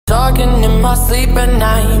my sleep at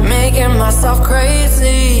night, making myself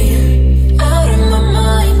crazy. Out of my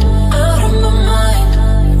mind, out of my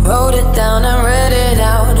mind. Wrote it down and read it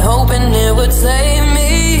out, hoping it would save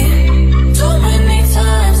me. Too many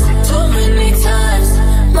times, too many times.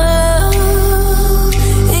 My love,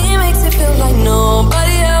 he makes it feel like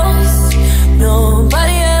nobody else,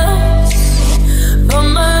 nobody else. But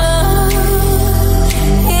my love,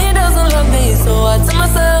 he doesn't love me, so I tell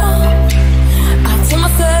myself,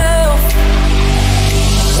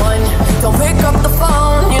 don't pick up the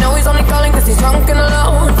phone, you know he's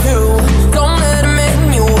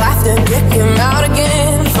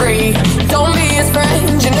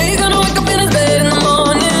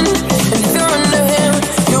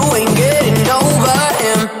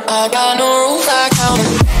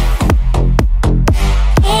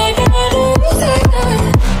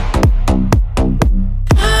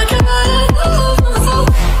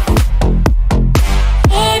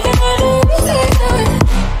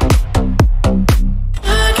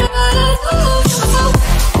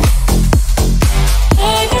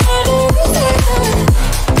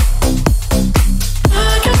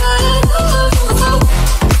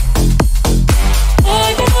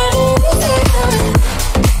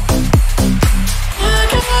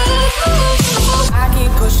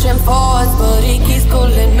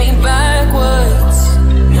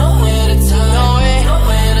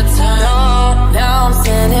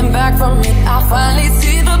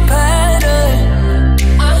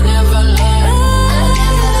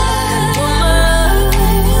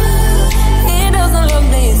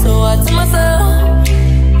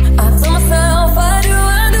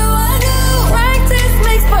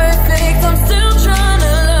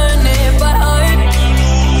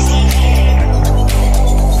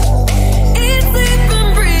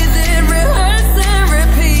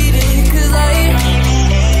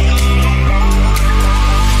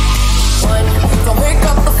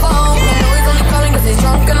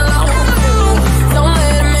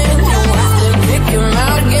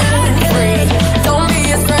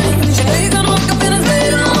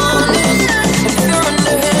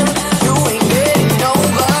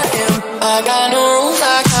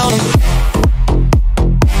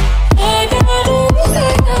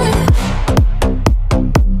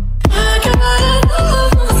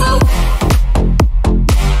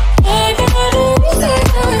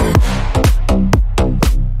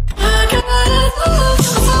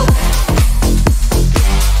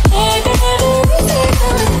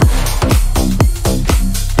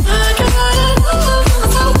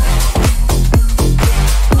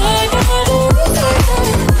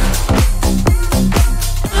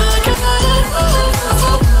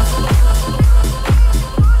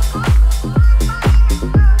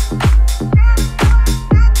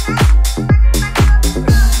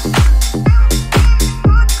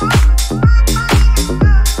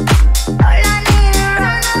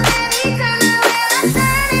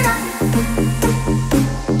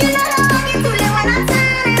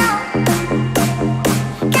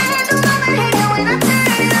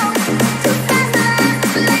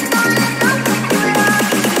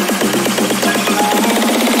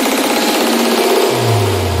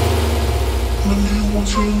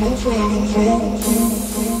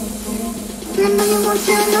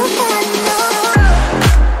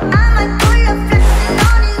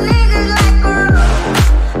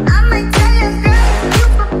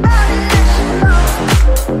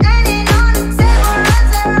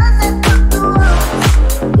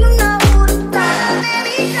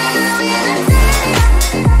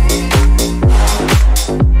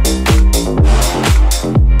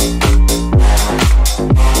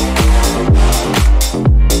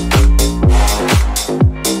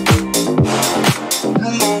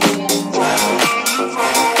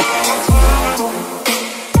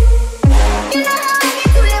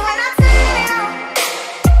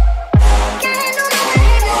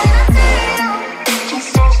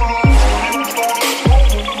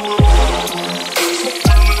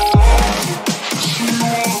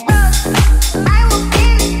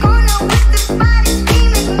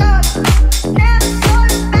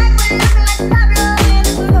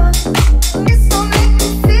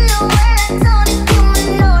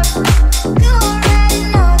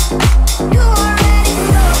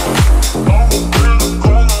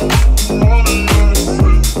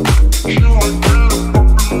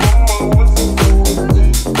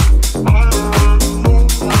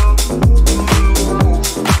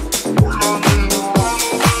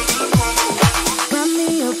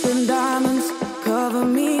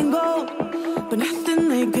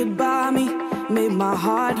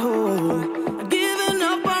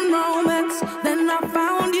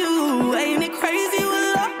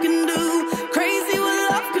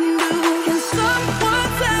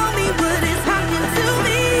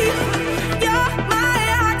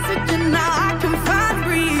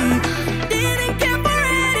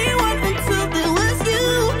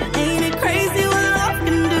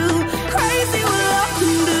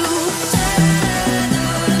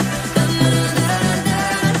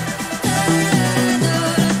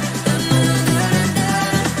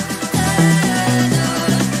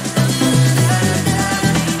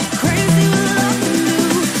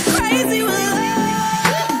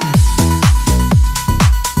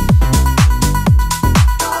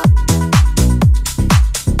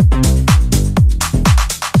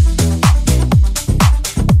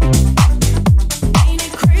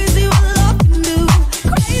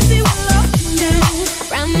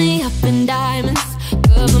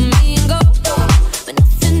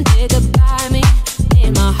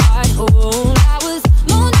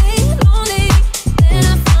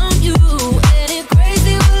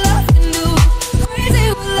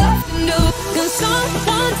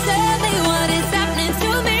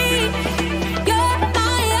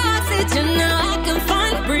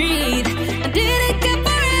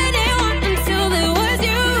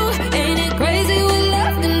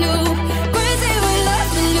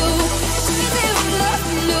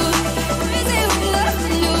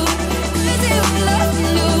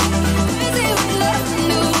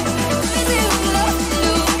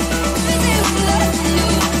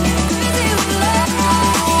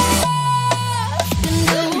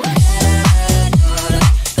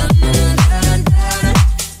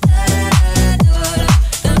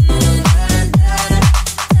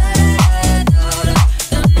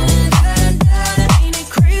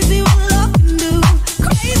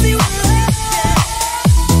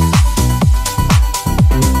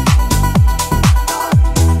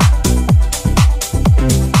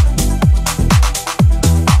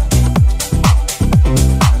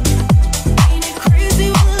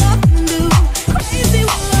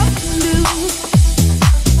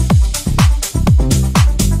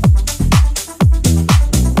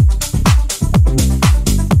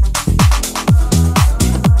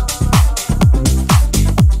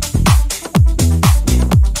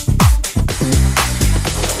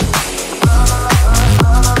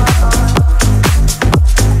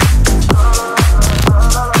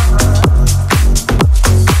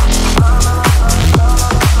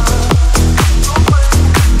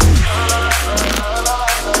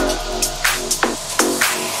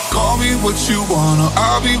wanna,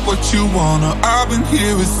 I'll be what you wanna. I've been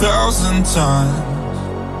here 1,000 times.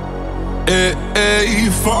 Hey,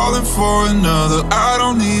 falling for another, I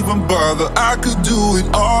don't even bother. I could do it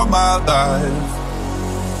all my life.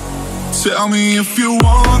 Tell me if you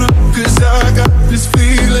wanna, cause I got this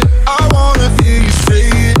feeling. I wanna hear you say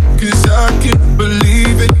it, cause I can't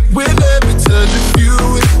believe it. With every touch of you,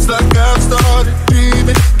 it's like I've started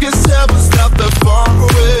dreaming. Guess heaven's not that far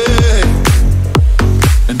away.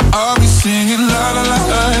 And I'll be singing la la la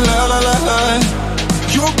la la la la la.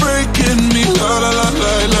 You're breaking me la la la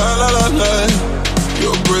la la la la la.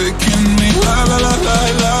 You're breaking me la la la la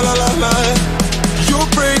la la la la. You're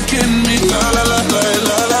breaking me la la la la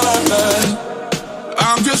la la la la.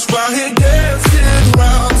 I'm just right here dancing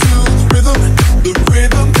around to the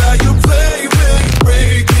rhythm that you play when you're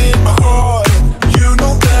breaking my heart. You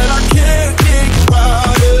know that I can't get you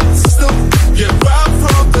out of the system. Yeah, right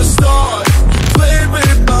from the start, you play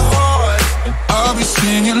with my heart. And I'll be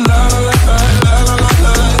singing la la la la la la la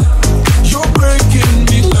la. You're breaking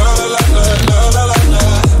me la la la la la la la la.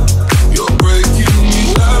 You're breaking me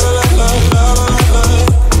la la la la la la la.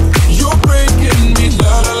 You're breaking me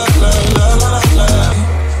la la la la la la la.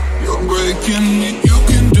 You're breaking me. You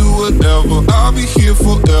can do whatever. I'll be here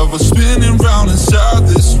forever, spinning round inside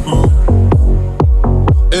this room.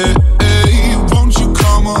 Hey, hey, won't you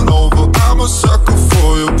come on over? I'm a sucker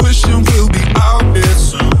for you, wishing we'll be out there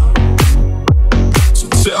soon. So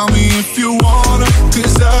tell me if you wanna,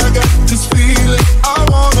 cause I got this feeling. I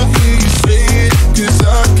wanna hear you say it, cause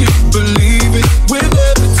I can't believe it. With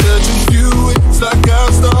every touch of you, it's like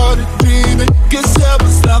I've started dreaming. Guess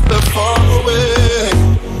heaven's not that far away.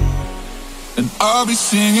 And I'll be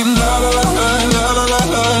singing la la la la la la la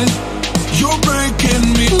la. You're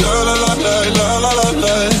breaking me la la la la la la la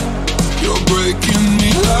la. You're breaking me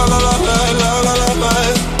la la la la la la la la.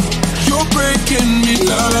 You're breaking me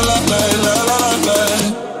la la la la la la la la.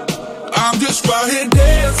 I'm just right here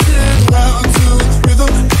dancing around to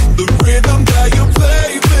the rhythm that you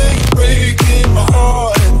play when you're breaking my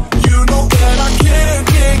heart. You know that I can't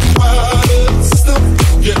get you out of the system.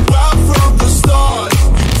 Yeah, right from the start,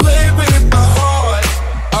 you play with my heart.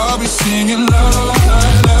 I'll be singing la la la la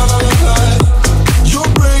la la la la.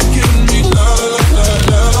 You're breaking me la la la la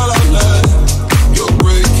la la la la. You're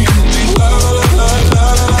breaking me la la la la la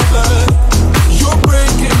la la. You're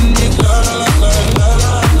breaking me la la la la la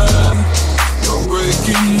la la. You're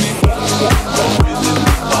breaking me.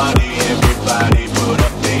 Everybody put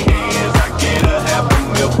up their hands. I get a half a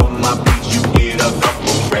mil for my beats. You get a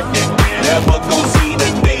couple records. Never gon' see the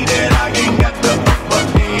day that I ain't got the upper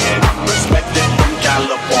hand. I'm respected from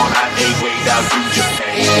California, they way down to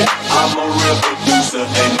Japan. I'm a real producer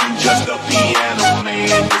and you just a piano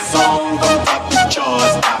man. The song on top the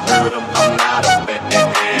charts, I heard them, I'm not a fan.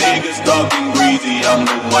 Niggas talking greasy, I'm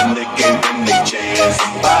the one that gave them their chance.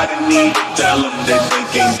 Somebody need to tell them that they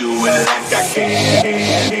can't do it like I can.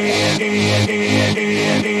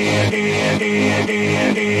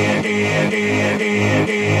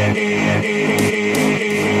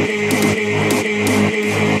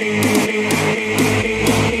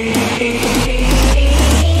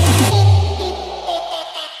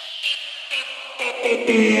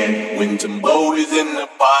 When Timbo is in the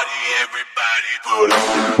party, everybody pull up.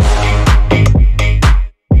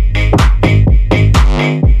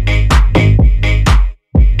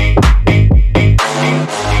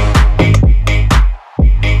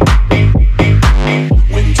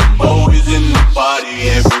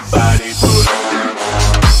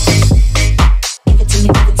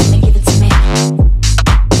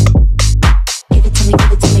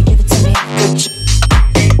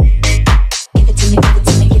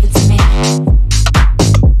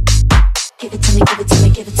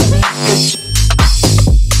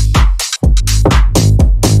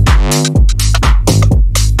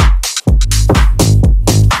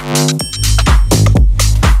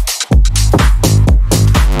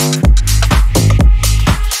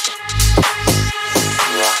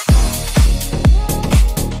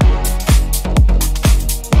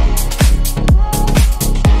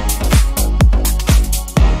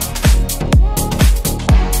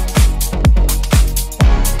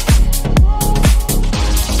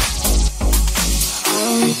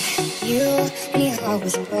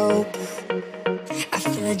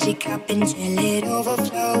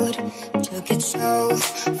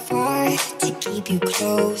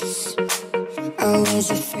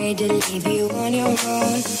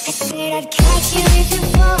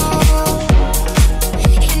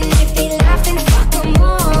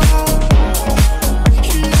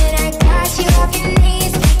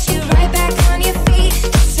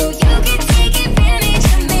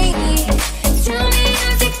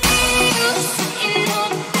 In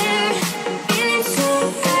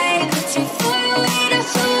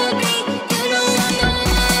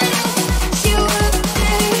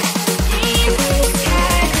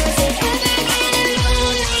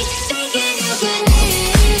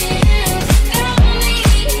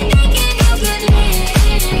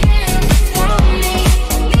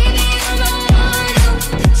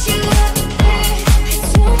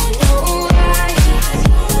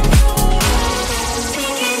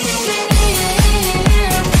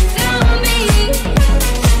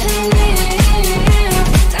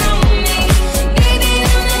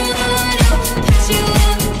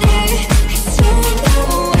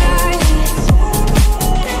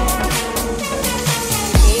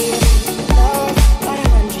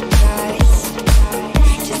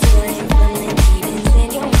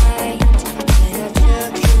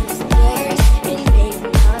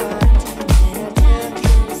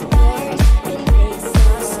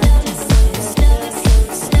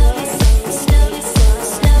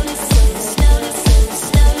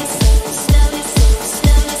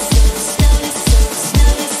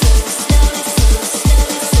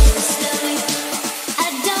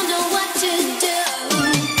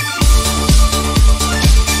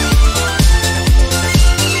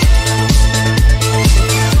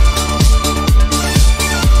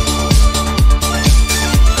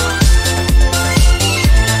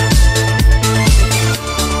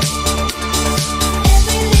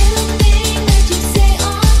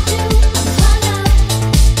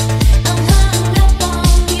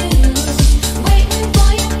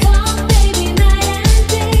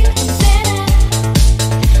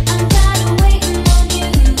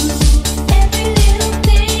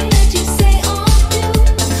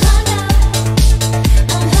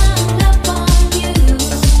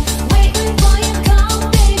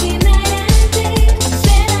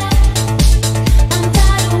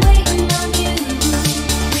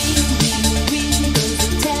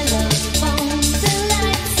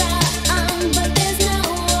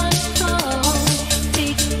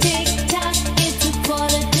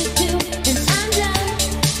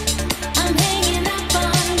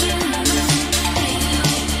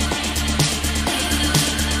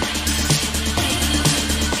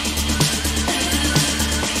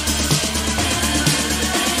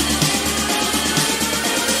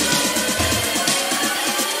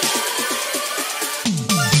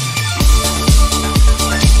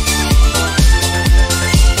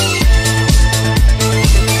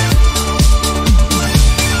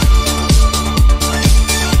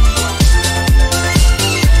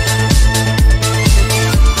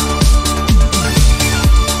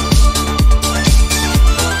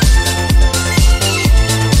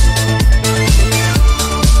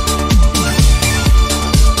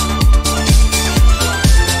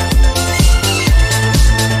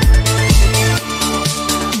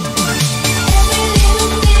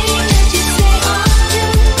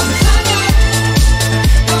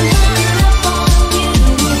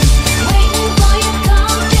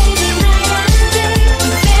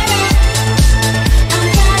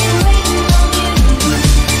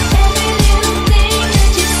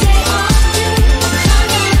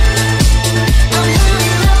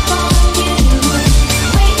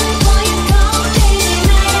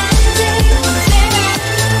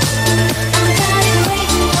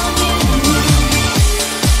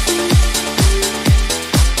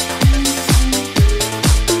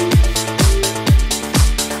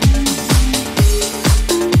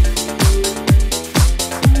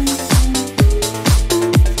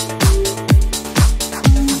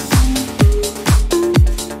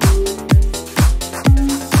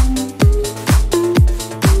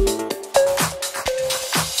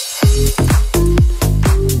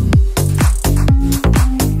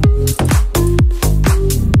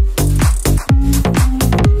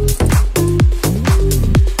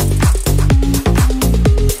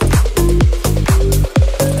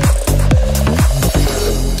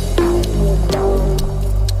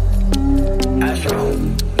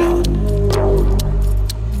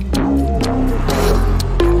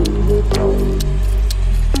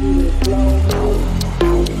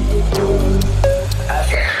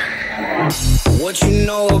What you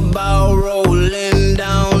know about rolling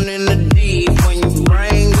down in the deep? When your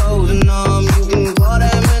brain goes numb, you can call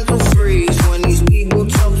that mental freeze. When these people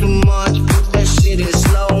talk too much, put that shit in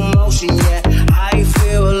slow motion. Yeah, I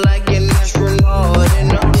feel like an astronaut in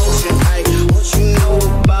the ocean. Ay, what you know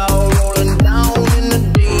about rolling down in the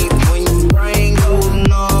deep? When your brain goes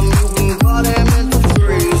numb, you can call that mental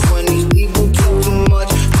freeze. When these people talk too much,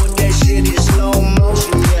 put that shit in slow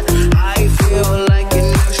motion. Yeah, I feel like an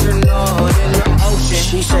astronaut in the ocean.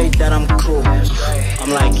 She say that I'm cool. I'm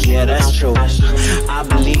like, yeah, that's true. I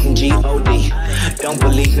believe in G-O-D, don't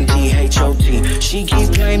believe in T-H-O-T. She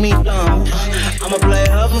keep playing me dumb, I'ma play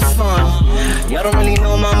her for fun. Y'all don't really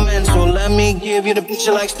know my mental, let me give you the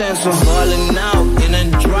picture like stencil. Falling out in a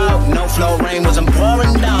drought, no flow rain wasn't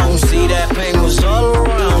pouring down. See that pain was all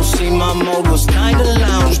around, see my mode was kinda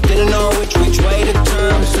lounge. Didn't know which way to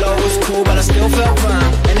turn, slow was cool but I still felt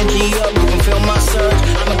burned. Energy up, you can feel my surge,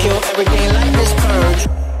 I'ma kill everything like this purge.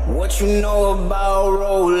 What you know about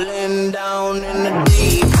rolling down in the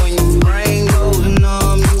deep? When your brain goes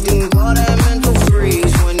numb, you can call that mental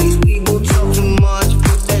freeze. When these people talk too much,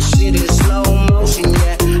 put that shit in slow motion.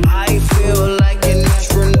 Yeah, I feel like an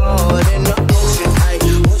astronaut in the ocean. Ay,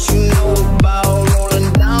 what you know about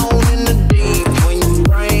rolling down in the deep? When your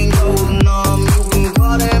brain goes numb, you can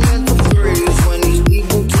call that mental freeze. When these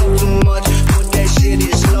people talk too much, put that shit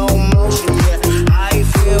in slow motion. Yeah, I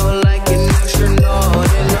feel like an astronaut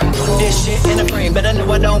in the ocean. This shit in a frame, but I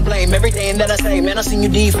know I don't blame everything that I say. Man, I seen you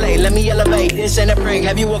deflate, let me elevate. This ain't a prank,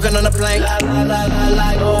 have you walking on a plane? La la la la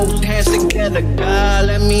la, both hands together, God,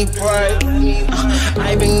 let me pray.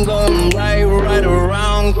 I been going right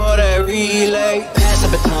around, got that relay. Pass the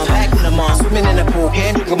baton, back in the mall, swimming in the pool,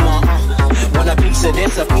 can't drink them all. Want a piece of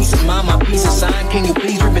this, a piece of mine, my piece of sign. Can you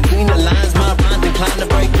please read between the lines? My rhymes inclined to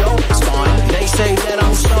break your spine. They say that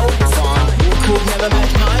I'm so fine, you could never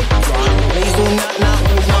match my grind. Please do not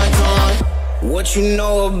waste my time. What you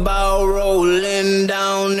know about rolling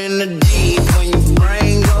down in the deep? When your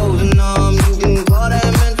brain goes numb, you can call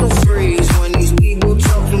that mental freeze. When these people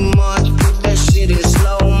talk too much, put that shit in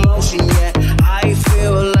slow motion. Yeah, I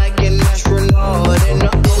feel like an astronaut in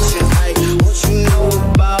the ocean. Ay, what you know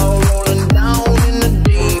about rolling down in the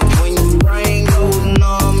deep? When your brain goes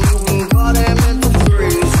numb, you can call that mental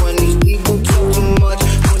freeze. When these people talk too much,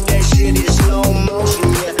 put that shit in slow motion.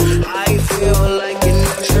 Yeah, I feel like an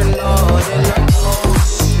astronaut in the ocean.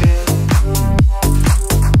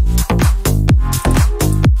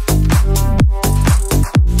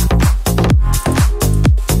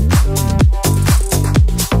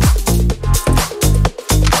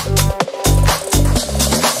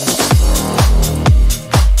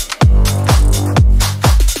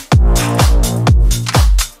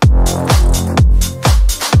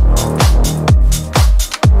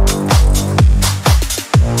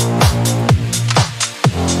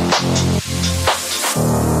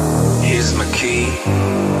 Here's my key,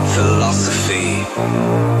 philosophy.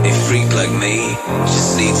 A freak like me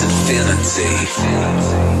just needs infinity.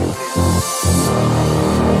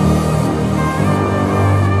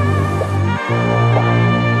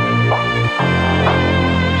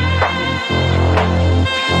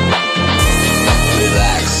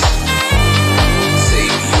 Relax,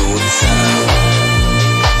 take your time.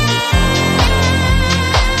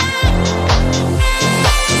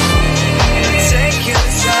 Take your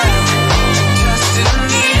time, trust in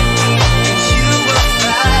me, and you will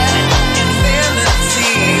find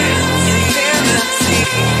infinity, infinity.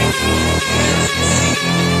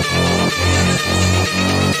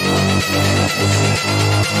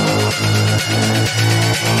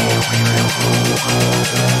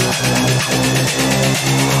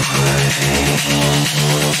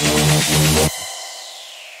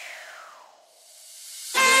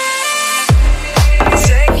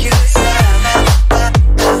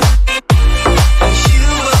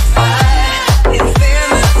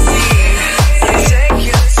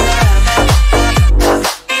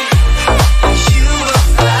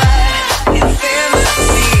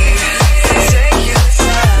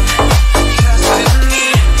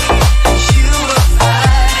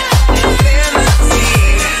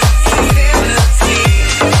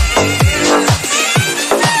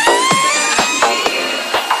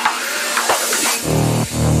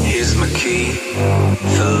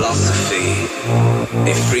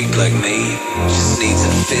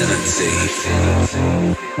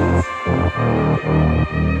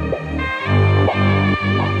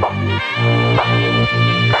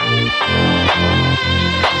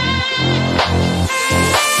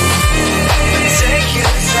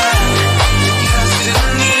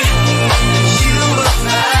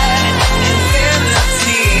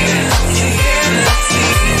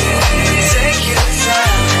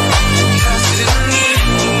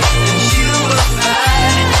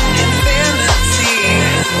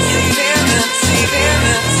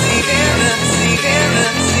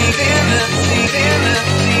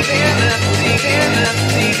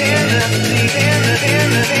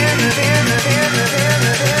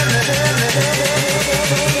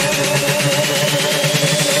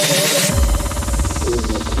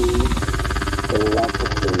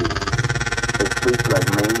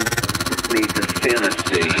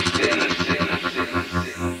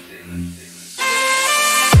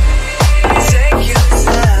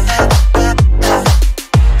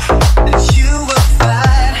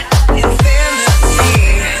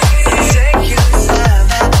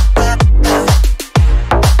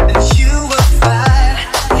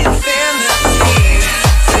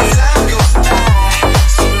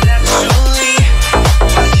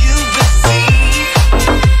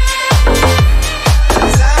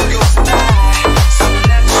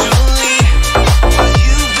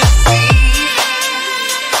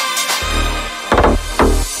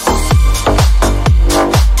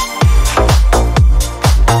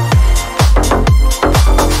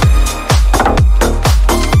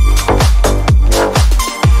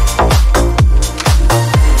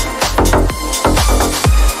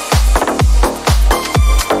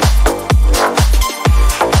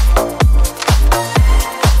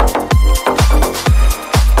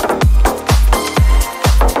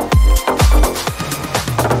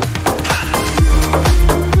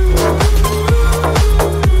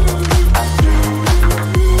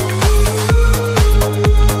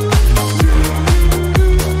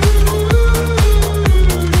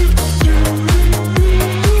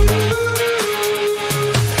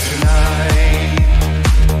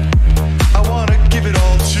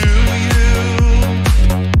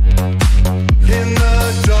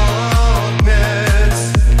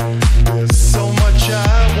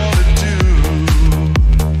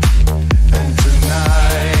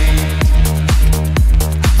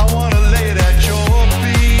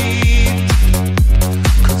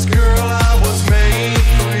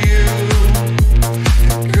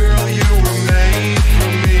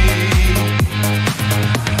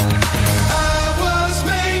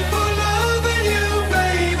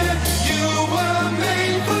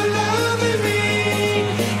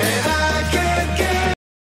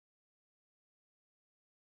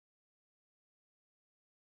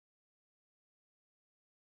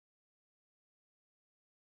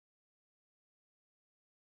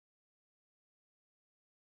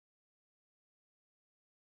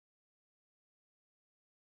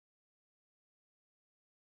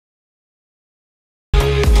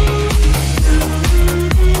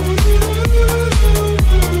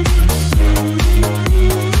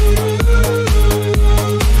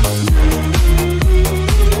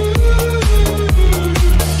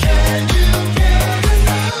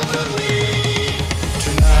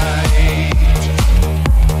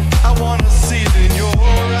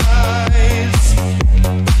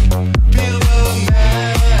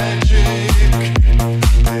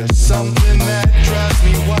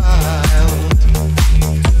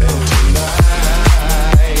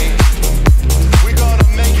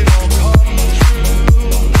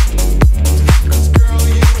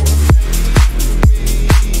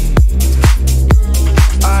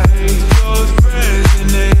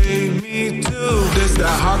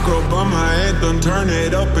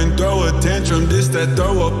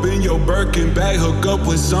 Birkin bag, hook up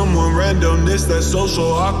with someone random. This that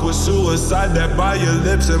social awkward suicide that by your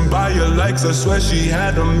lips and by your likes. I swear she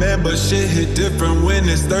had a man, but shit hit different when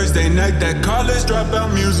it's Thursday night. That college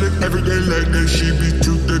dropout music, every day like that. She be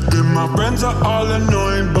too thick and my friends are all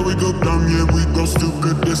annoying, but we go dumb, yeah, we go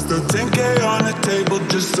stupid. It's the 10K on the table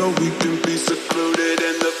just so we can be secluded.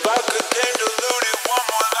 And the vodka came diluted. One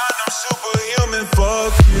more line, I'm superhuman.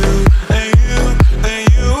 Fuck you and you and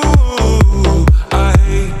you. I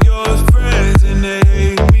hate your friends and they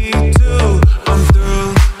hate me too. I'm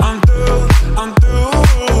through.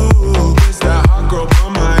 It's that hot girl by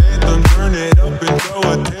my anthem. Turn it up and throw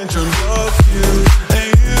a tantrum. Fuck you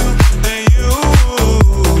and you and you.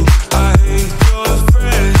 I hate your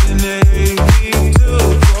friends and they hate me too.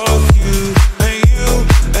 Fuck you and you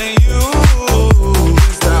and you.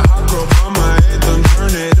 It's that hot girl by my anthem.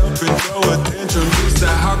 Turn it up and throw a tantrum. It's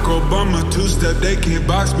that hot girl by my two-step. They can't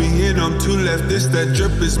box me in, I'm too left. This that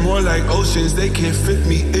drip is more like oceans. They can't fit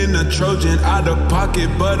me in a Trojan. Out of pocket,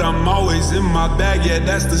 but I'm always in my bag. Yeah,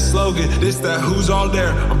 that's the slogan. This that who's all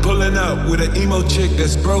there. I'm pulling up with an emo chick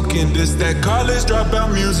that's broken. This that college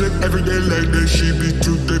dropout music. Every day like that, she be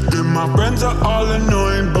too thick. And my friends are all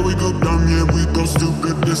annoying, but we go dumb, yeah, we go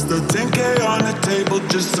stupid. This the 10K on the table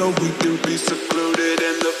just so we can be secluded.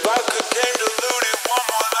 And the vodka came diluted. One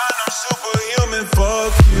more line, I'm superhuman.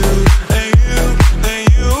 Fuck you and you and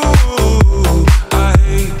you. I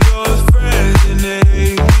hate your friends and they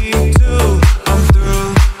hate me too. I'm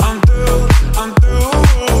through.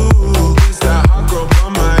 It's that hot girl by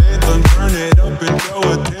my anthem. Turn it up and throw a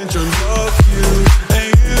tantrum. Fuck you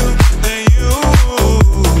and you and you.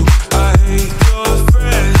 I hate your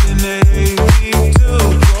friends and they hate me too.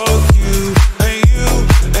 Fuck you and you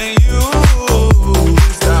and you.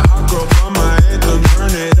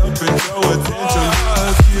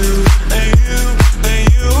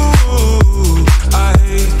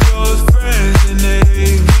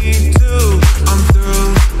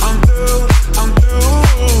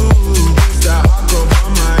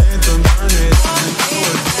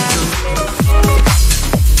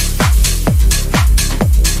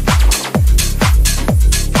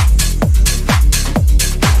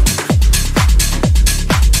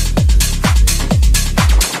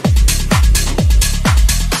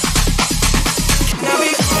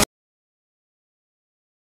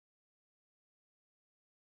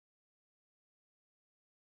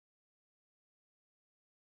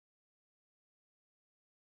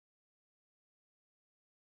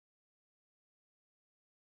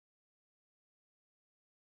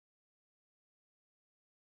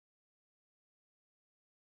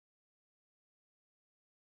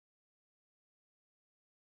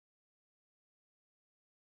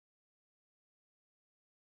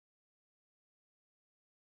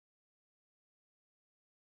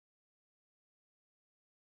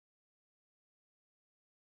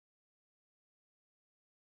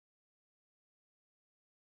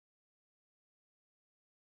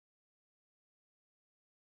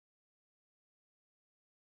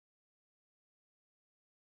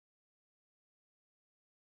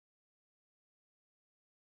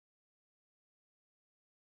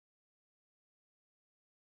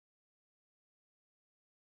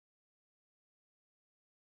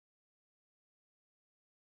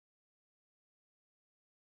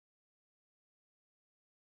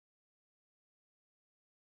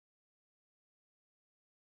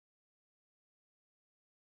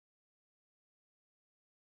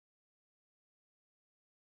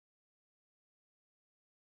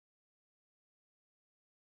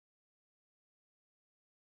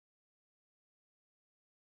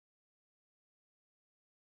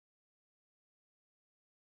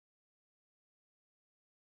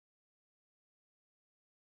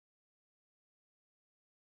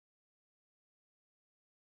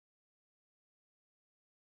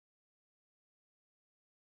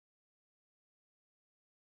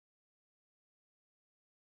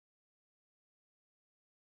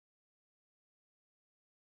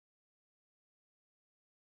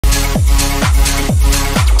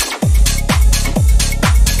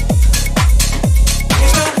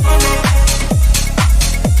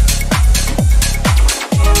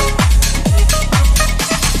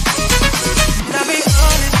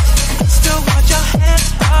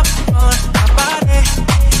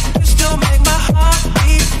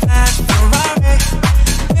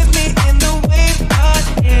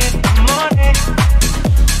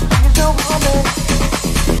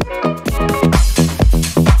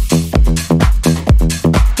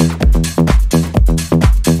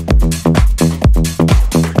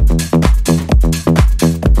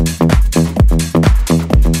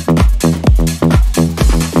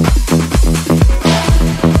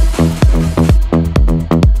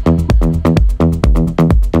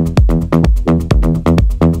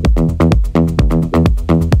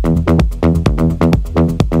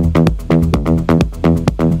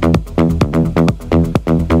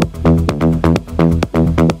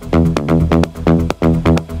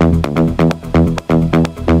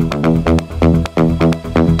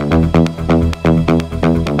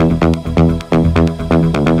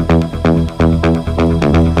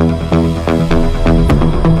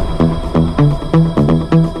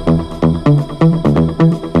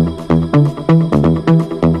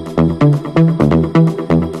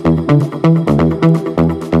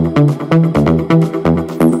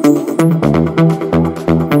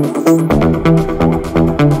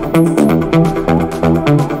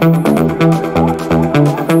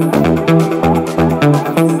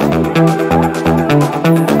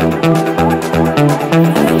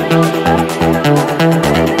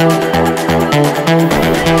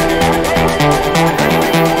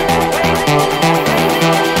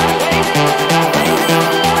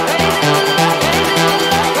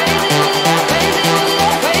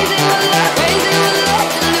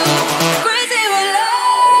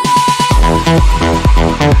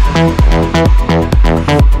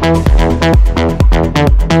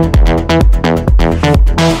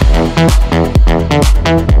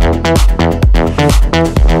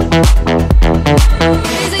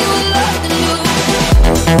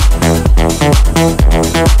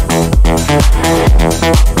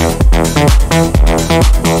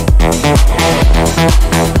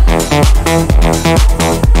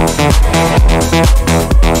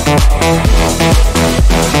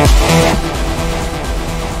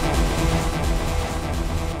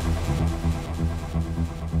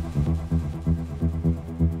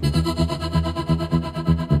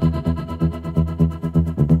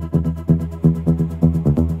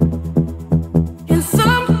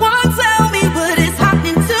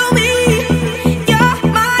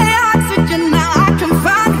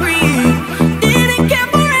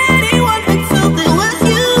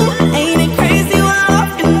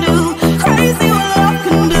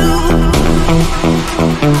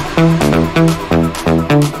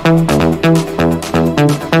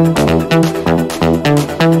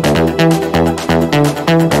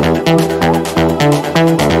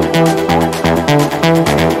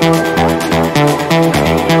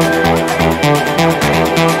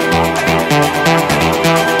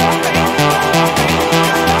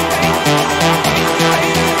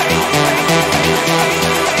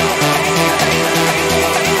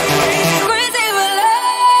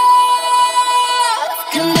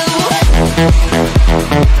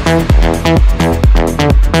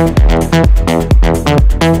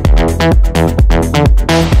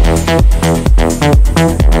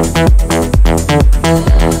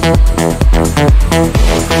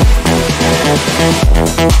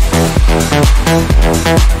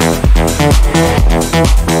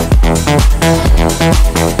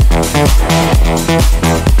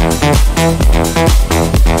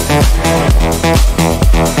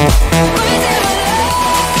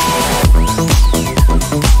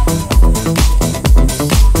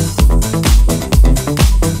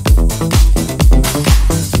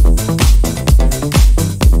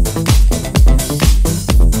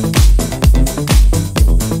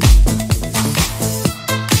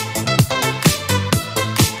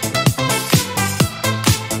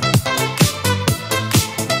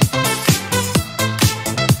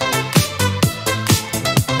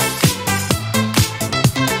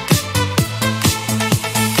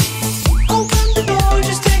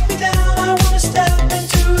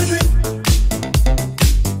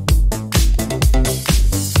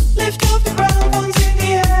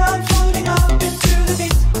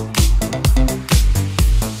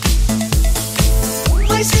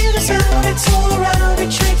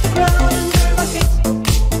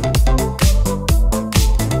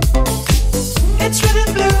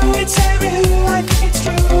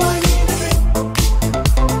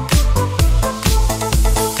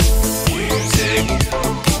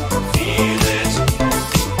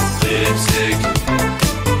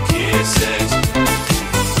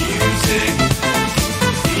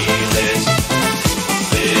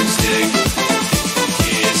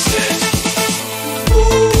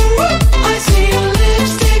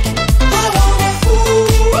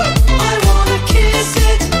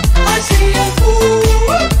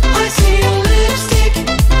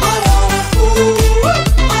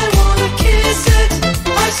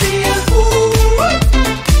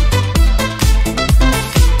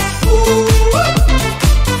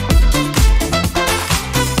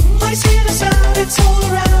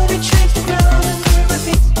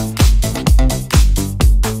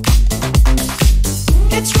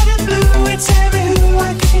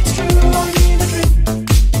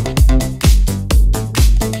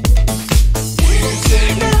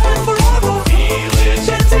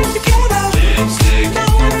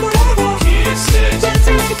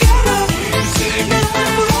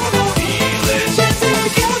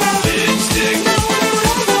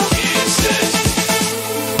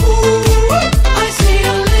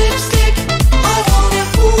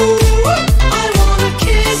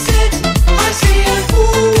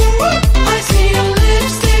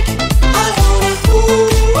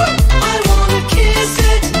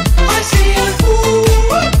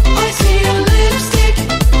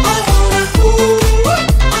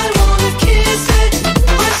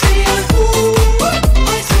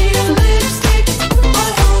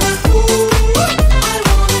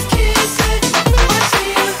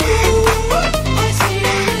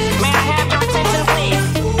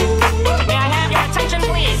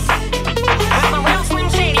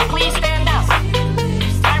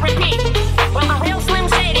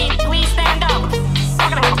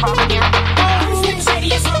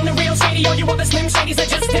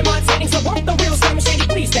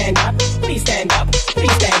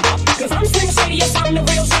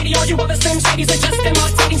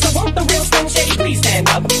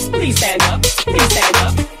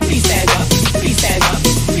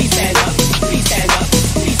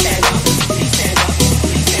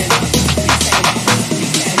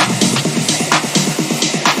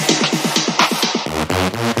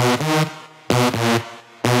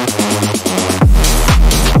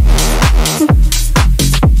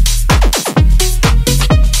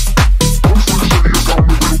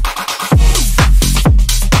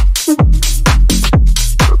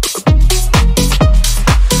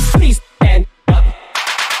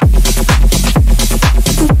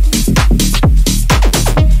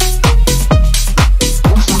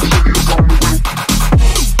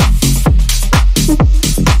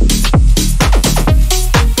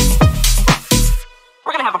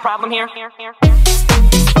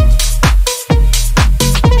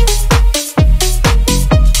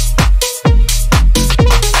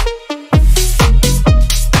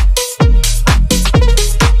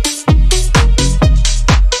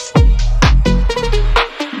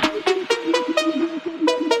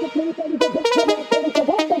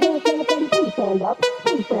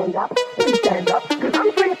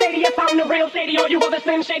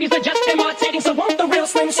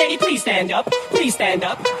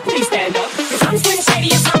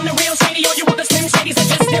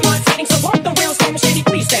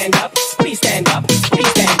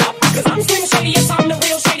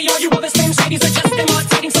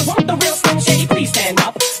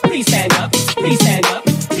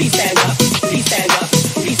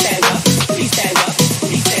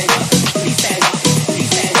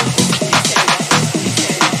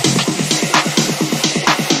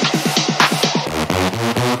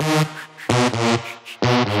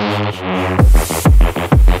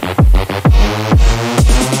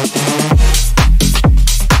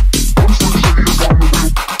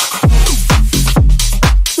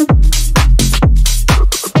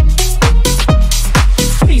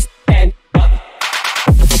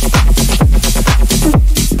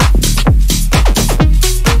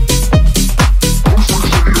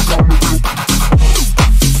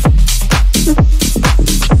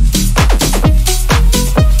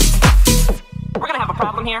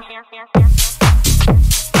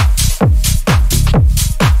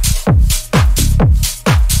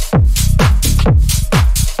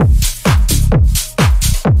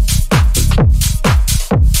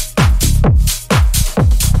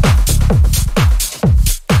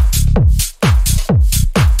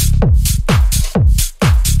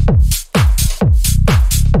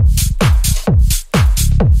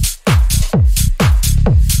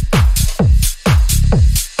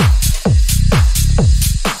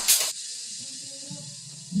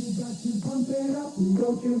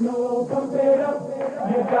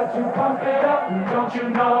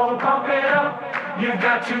 know, pump it up. You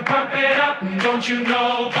got to pump it up, don't you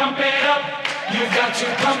know, pump it up. You got to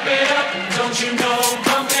pump it up, don't you know,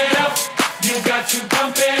 pump it up. You got to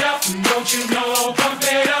pump it up, don't you know, pump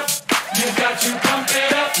it up. You got to pump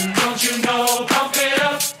it up, don't you know, pump it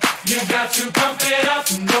up. You got to pump it up,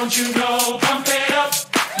 don't you know, pump it up.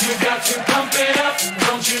 You got to pump it up,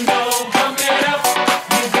 don't you know, pump it up.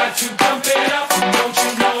 You got to pump it up, don't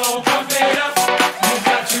you know, pump it up. You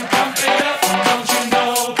got to pump it up, don't you know, pump it up. You got to pump it up, don't you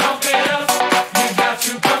know, pump it up. You got to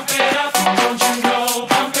pump it up, don't you know,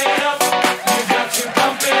 pump it up. You got to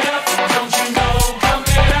pump it up, don't you know, pump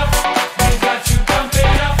it up. You got to pump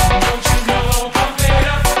it up, don't you know, pump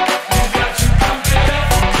it up. You got to pump it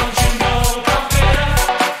up, don't you know, pump it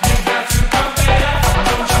up. You got to pump it up,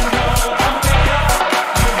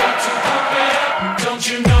 don't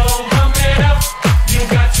you know, pump it up. You got to pump it up, don't you know, pump it up. You got to pump it up, don't you know, pump it up. You got to pump it up, don't you know, pump it up. You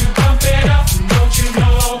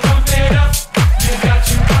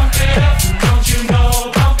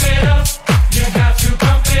got to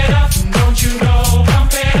pump it up,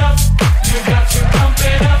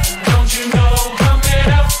 don't you know, pump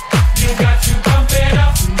it up. You got to pump it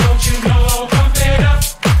up, don't you know, pump it up.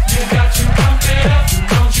 You got to pump it up,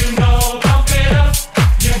 don't you know, pump it up.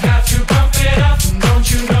 You got to pump it up, don't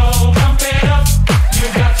you know, pump it up. You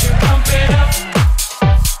got to pump it up.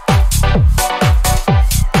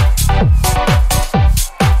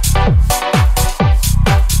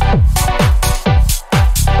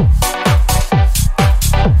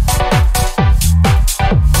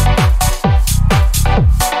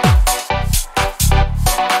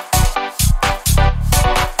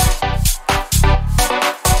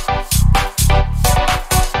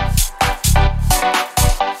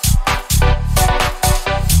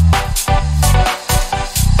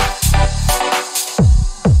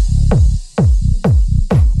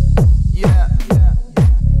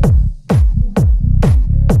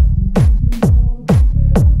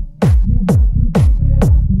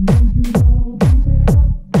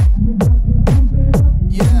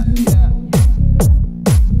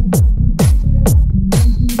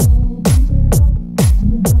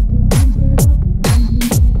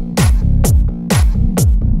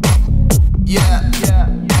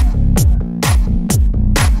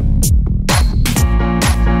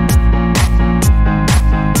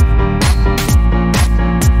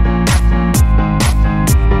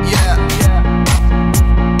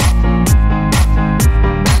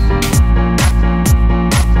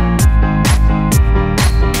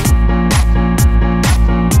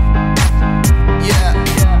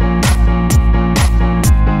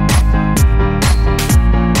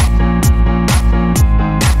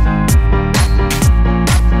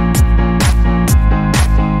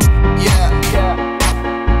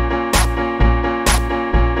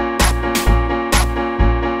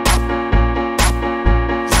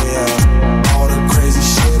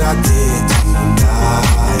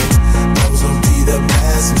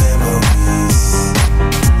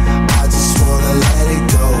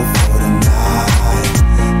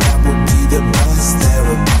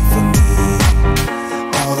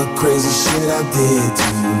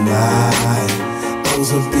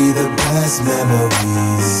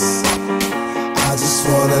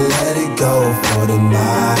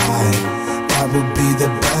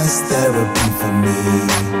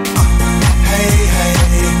 Hey,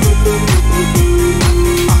 hey.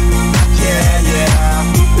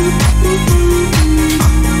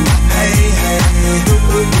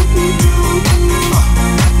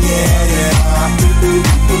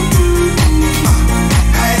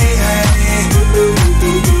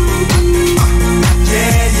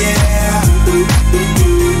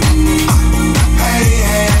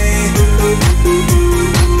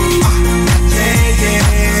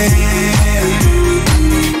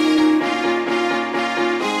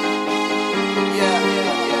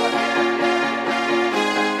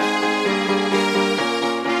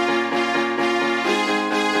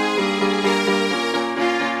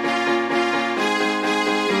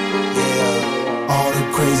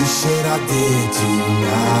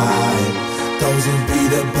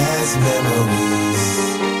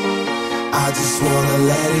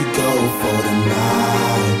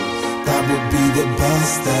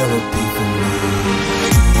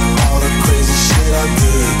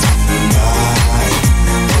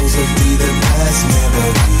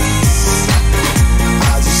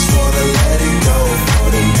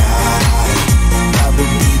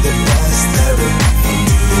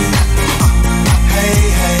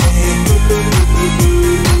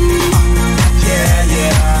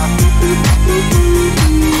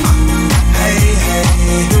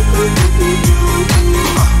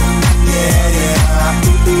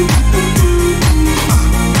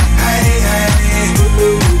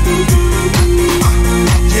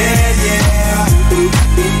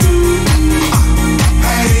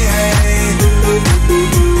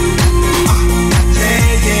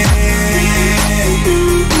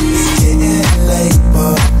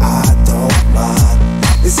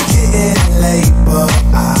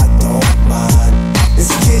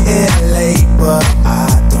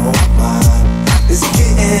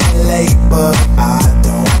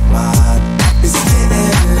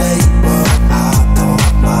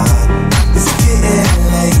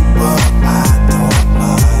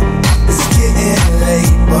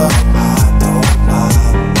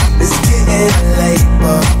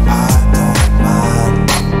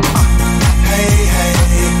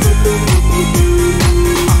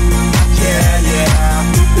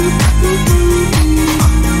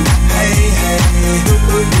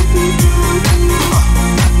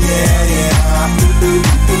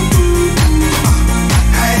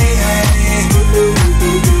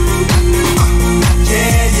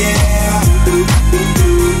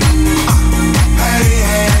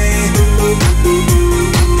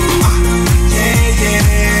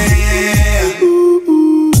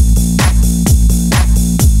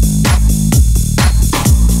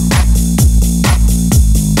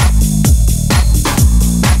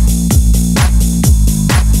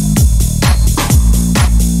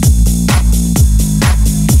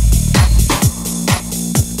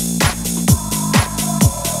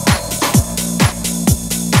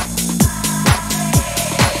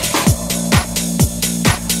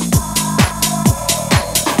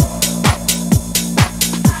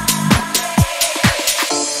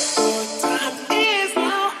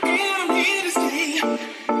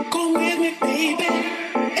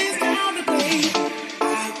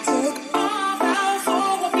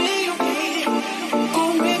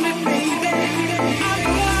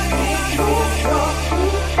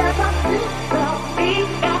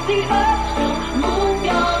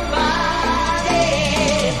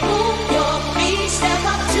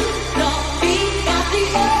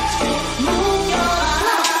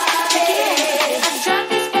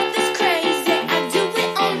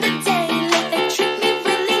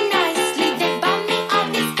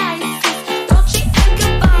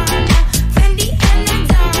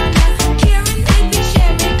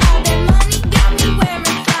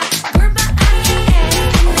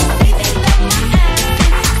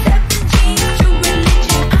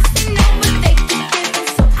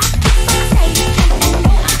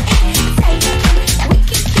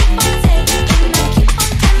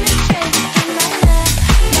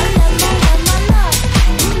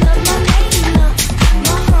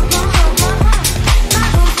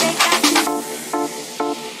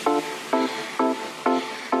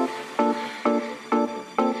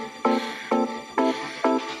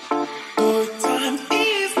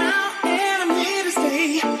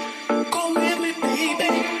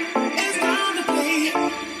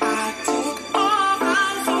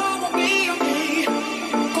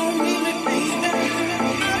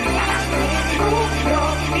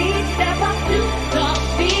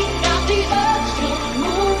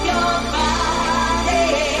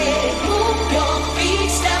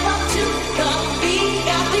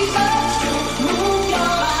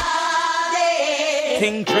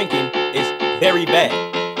 drinking is very bad.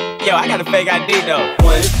 Yo, I got a fake ID though.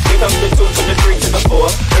 1, here comes the 2 to the 3 to the 4.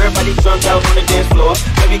 Everybody drunk out on the dance floor.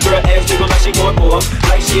 Baby girl ass jiggle like she going for.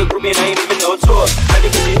 Like she a groupie and I ain't even no tour. Maybe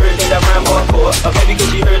cause she heard that I rhyme hardcore. Or maybe cause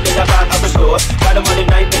she heard that I buy out the store. Got him on the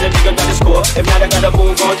ninth and the nigga got the score. If not, I gotta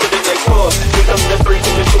move on to the next floor. Here comes the 3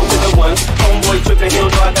 to the 2 to the 1. Homeboy tripping, he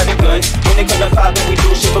don't know I got a gun. When they come to 5, then we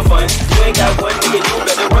do shit for fun. You ain't got one, nigga, you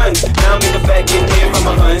better run. Now I'm in the back getting here from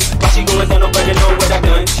my hun. While she going down, nobody know what I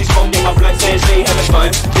done. She smoking my blunt saying she ain't having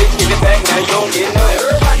fun. Bitch, give it back, now you don't get none.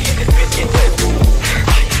 Everybody in this bitch get this.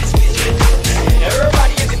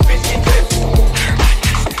 Everybody in this bitch get this.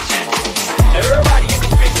 Everybody in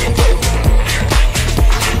this bitch get this.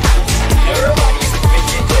 Everybody in this bitch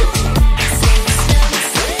get this.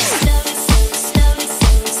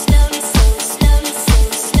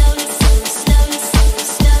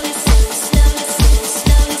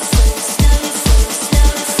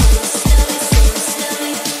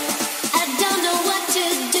 I don't know what to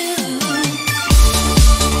do.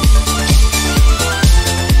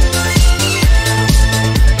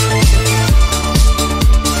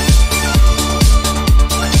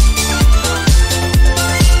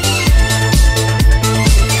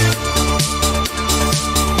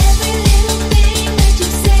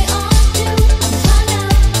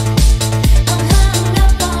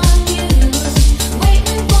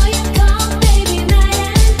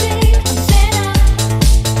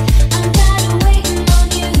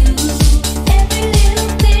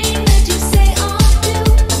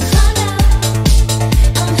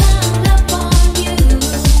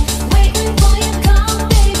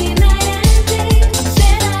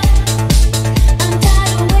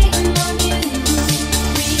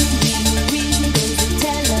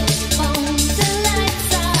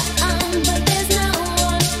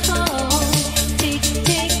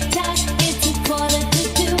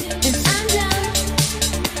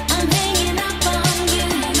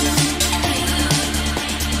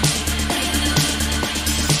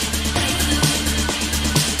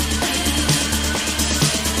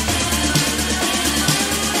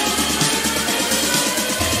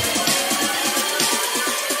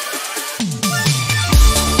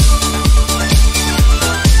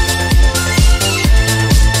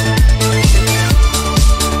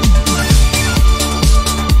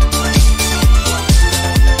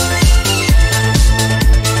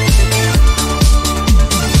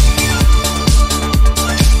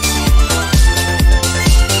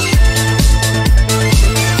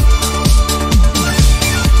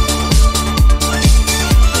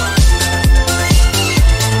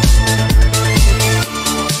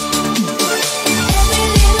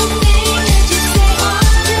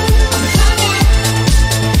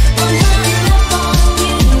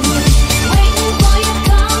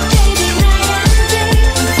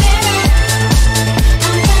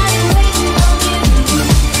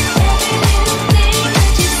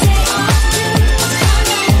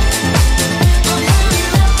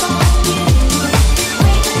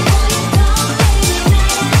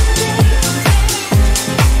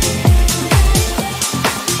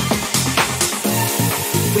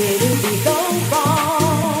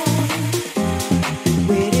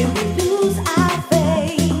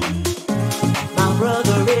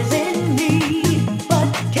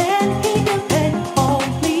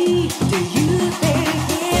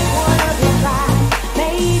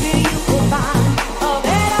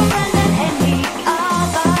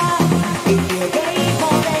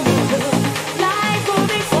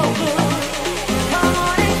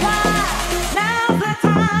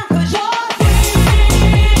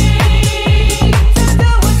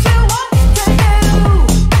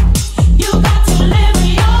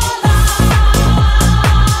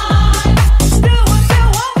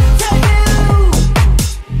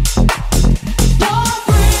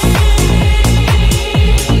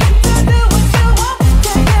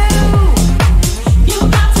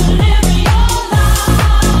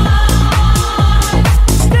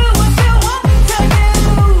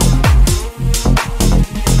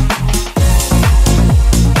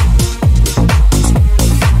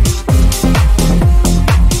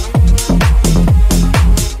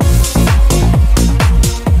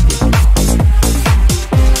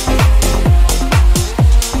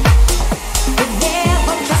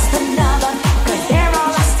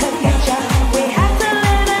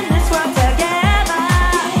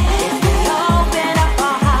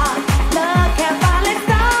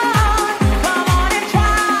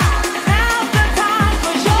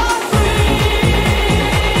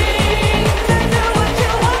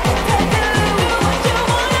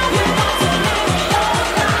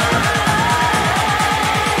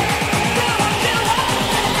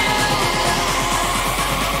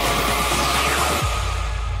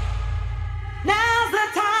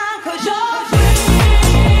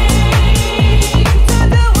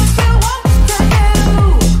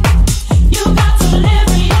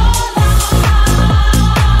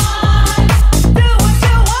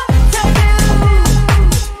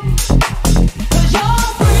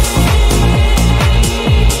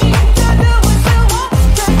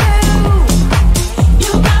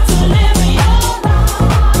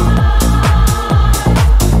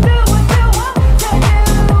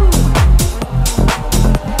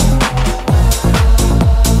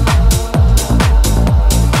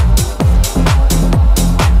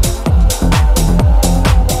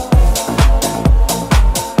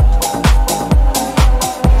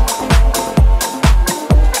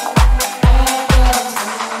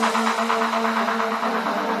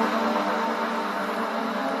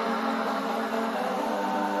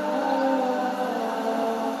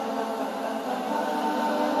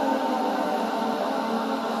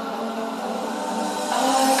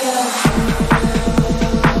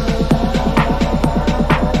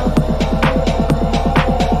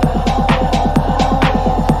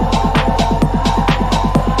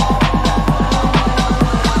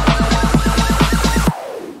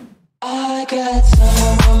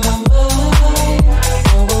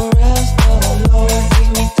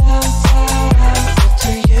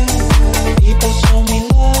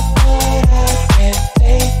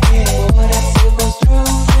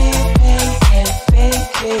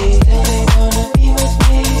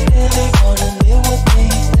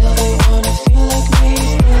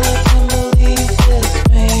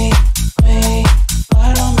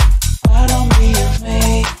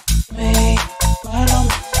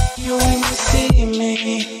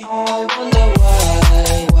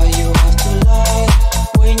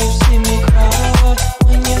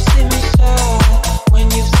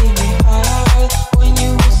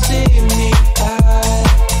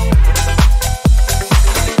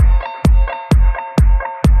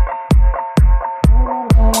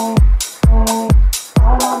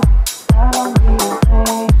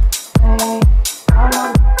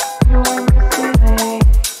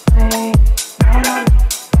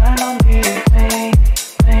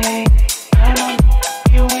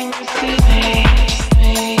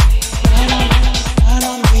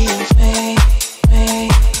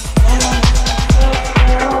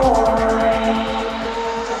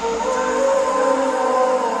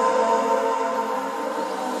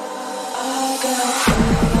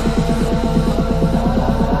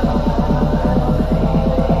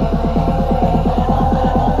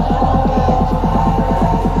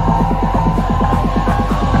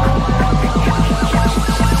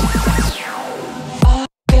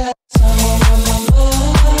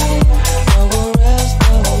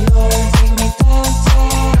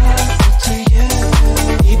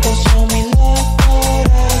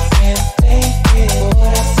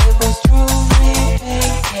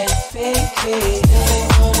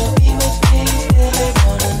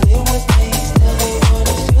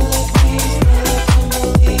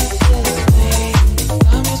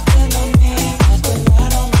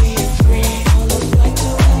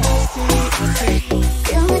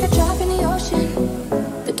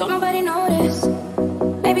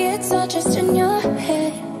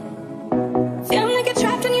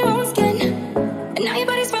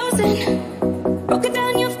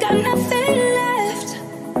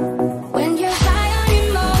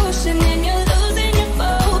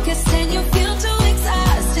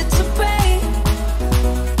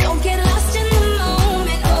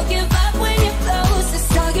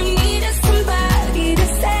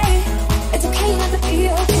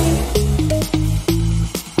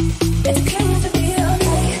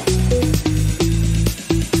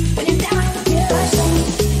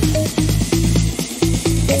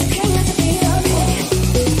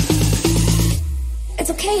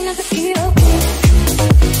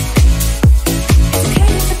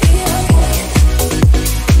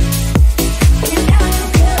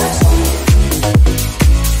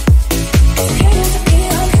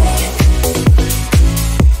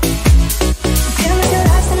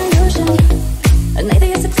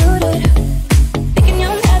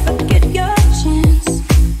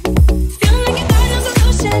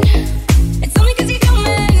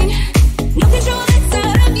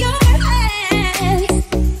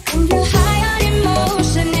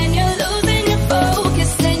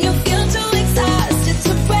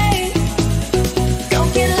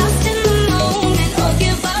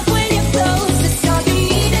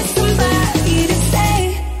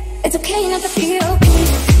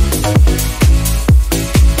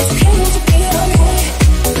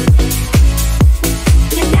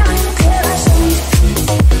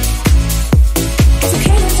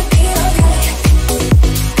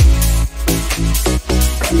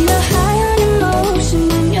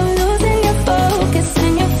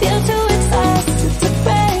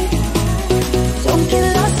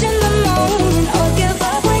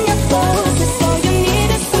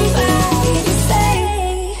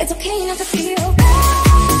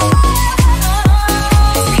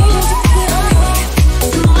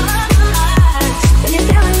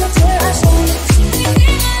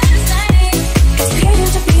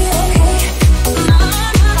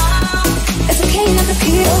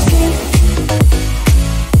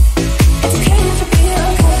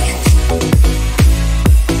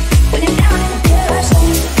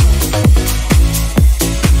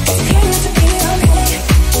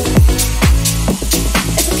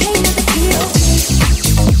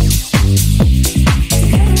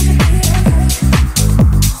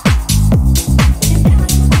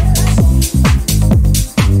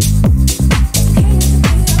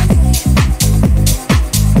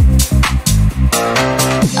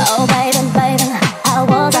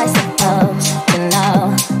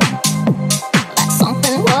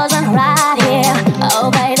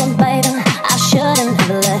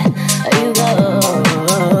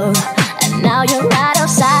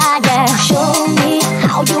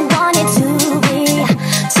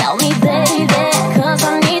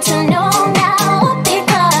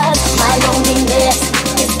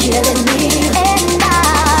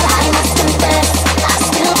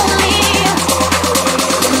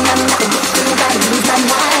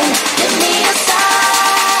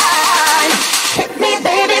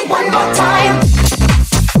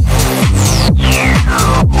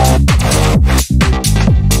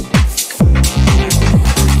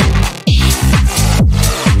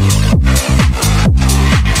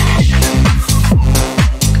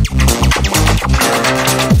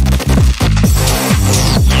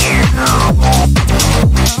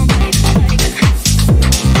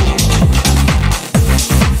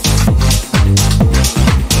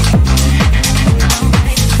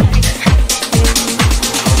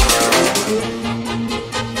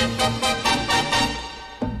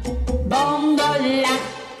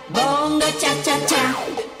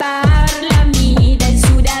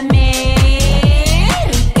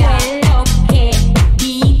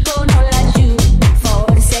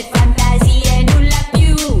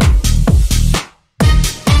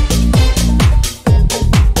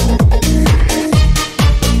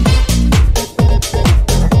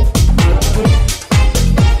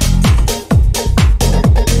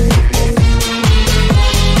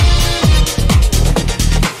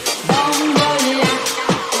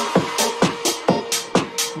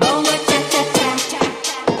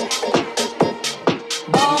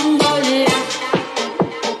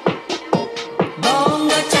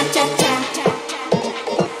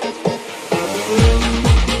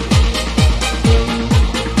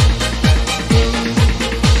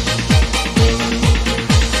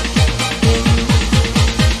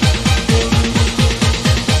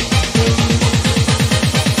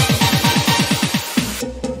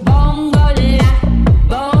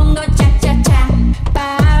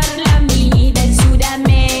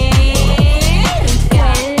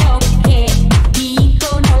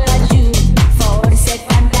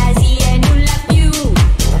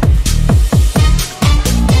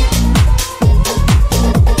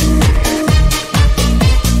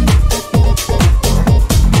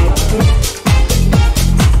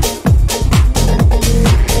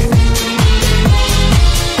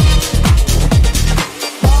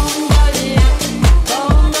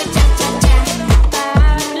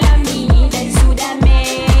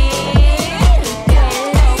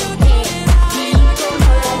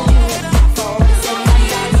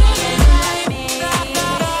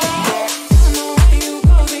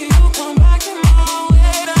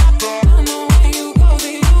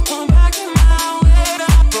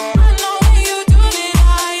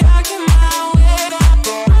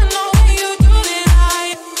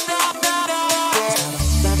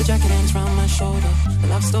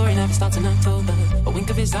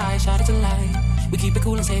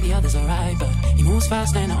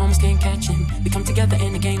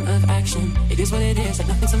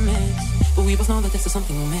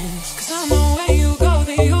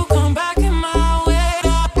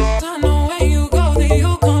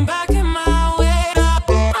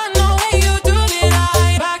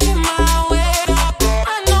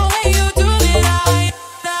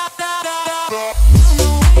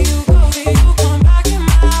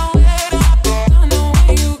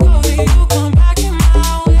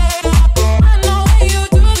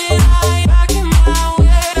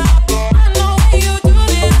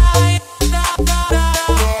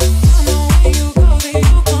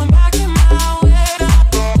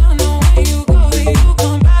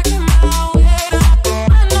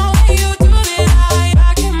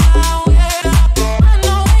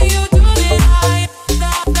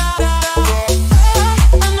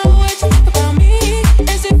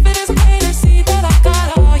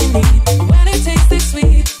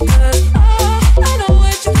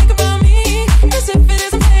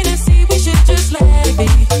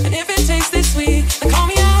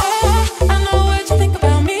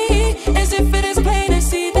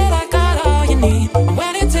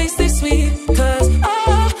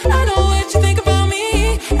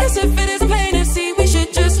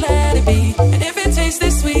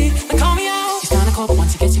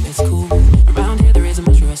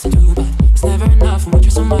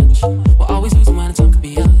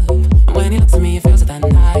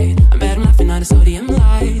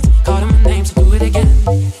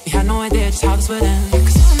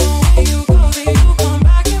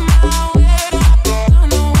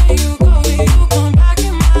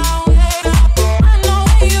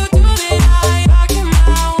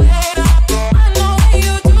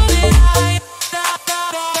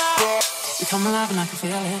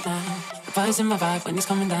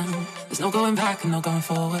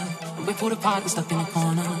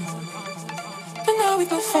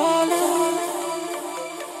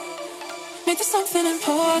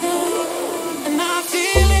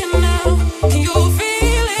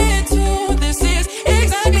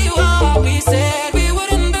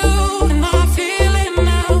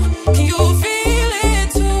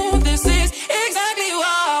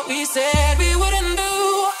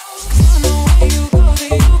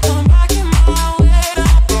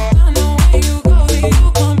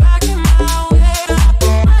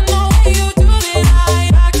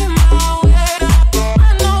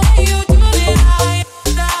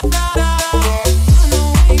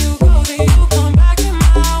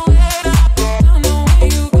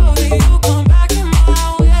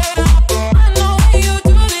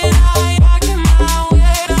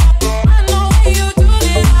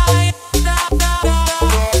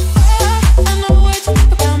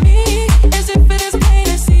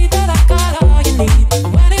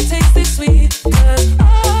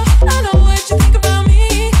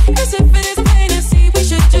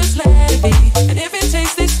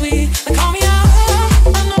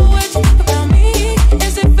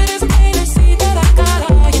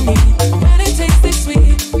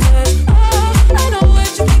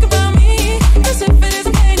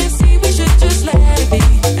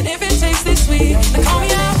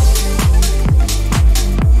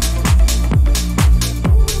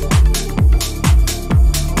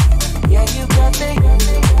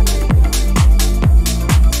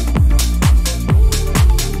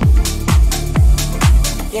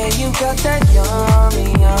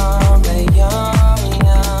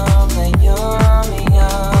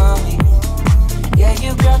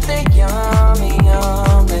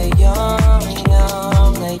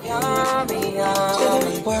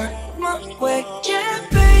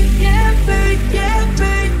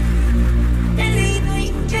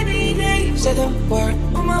 Say the word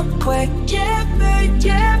on my way. Yeah, babe,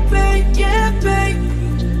 yeah, babe, yeah, babe.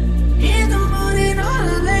 In the morning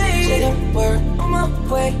or late. Say the word on my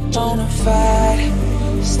way. Bonafide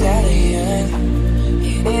stallion.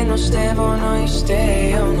 You ain't no stable, no, you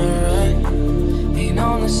stay on the run. Ain't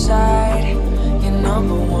on the side, you're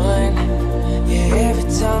number one. Yeah,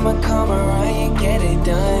 every time I come around, you get it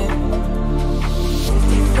done.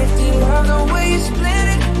 50-50, love the way you split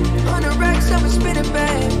it. 100 racks up and spin it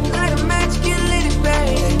back. Light a match, get lit it back.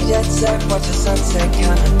 Jet set, watch the sunset,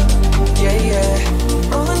 kinda. Yeah,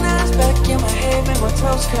 yeah. All the nights back in my head, make my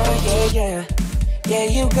toes curl. Yeah, yeah. Yeah,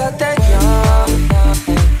 you got that young.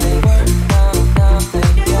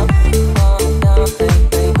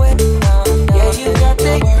 Yeah, you got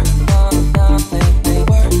that.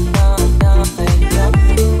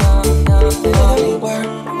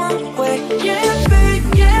 Yeah, babe,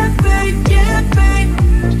 yeah, babe, yeah, babe.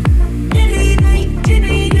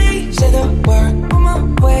 Say the word on my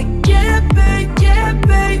way. Yeah, babe, yeah,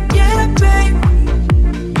 babe, yeah, babe.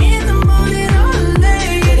 In the morning or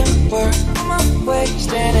late. Say the word on my way.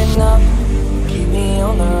 Standing up, keep me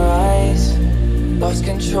on the rise. Lost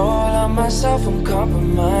control of myself, I'm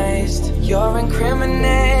compromised. You're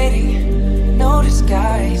incriminating, no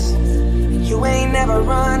disguise. You ain't never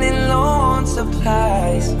running low on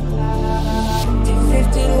supplies.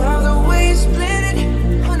 50 love the way you split it.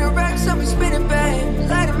 100 racks up and spin it back.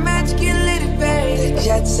 Light a match, get lit it back. The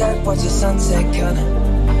jet set, watch the sunset, kinda.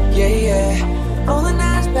 Yeah, yeah. All the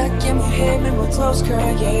nights back in my head, make my toes curl.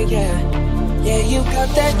 Yeah, yeah. Yeah, you got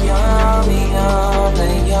that yummy,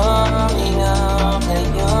 yummy, yummy, yummy,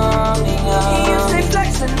 yummy, yummy. You say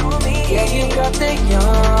flexing on me. Yeah, you got that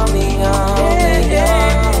yummy, yummy,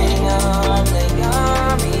 yummy, yummy,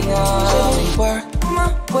 yummy, yummy. So work my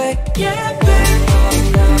way, yeah, baby.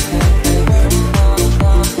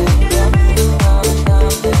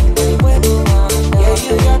 Yeah,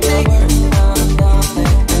 you got that.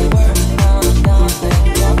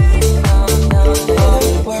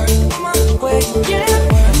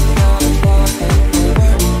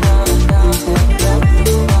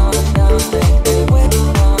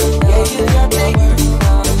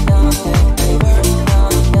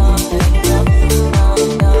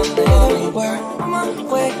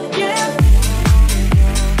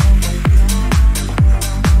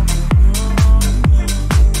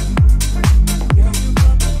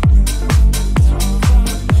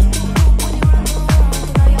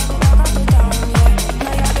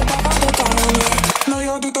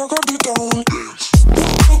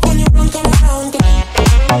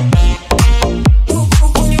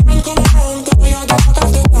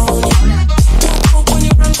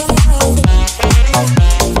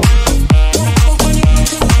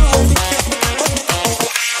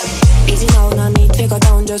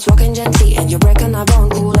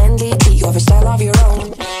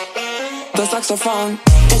 Saxophone,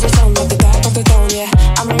 there's a sound at the back of the tone, yeah.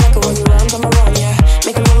 I'm a record when you run, come around, yeah.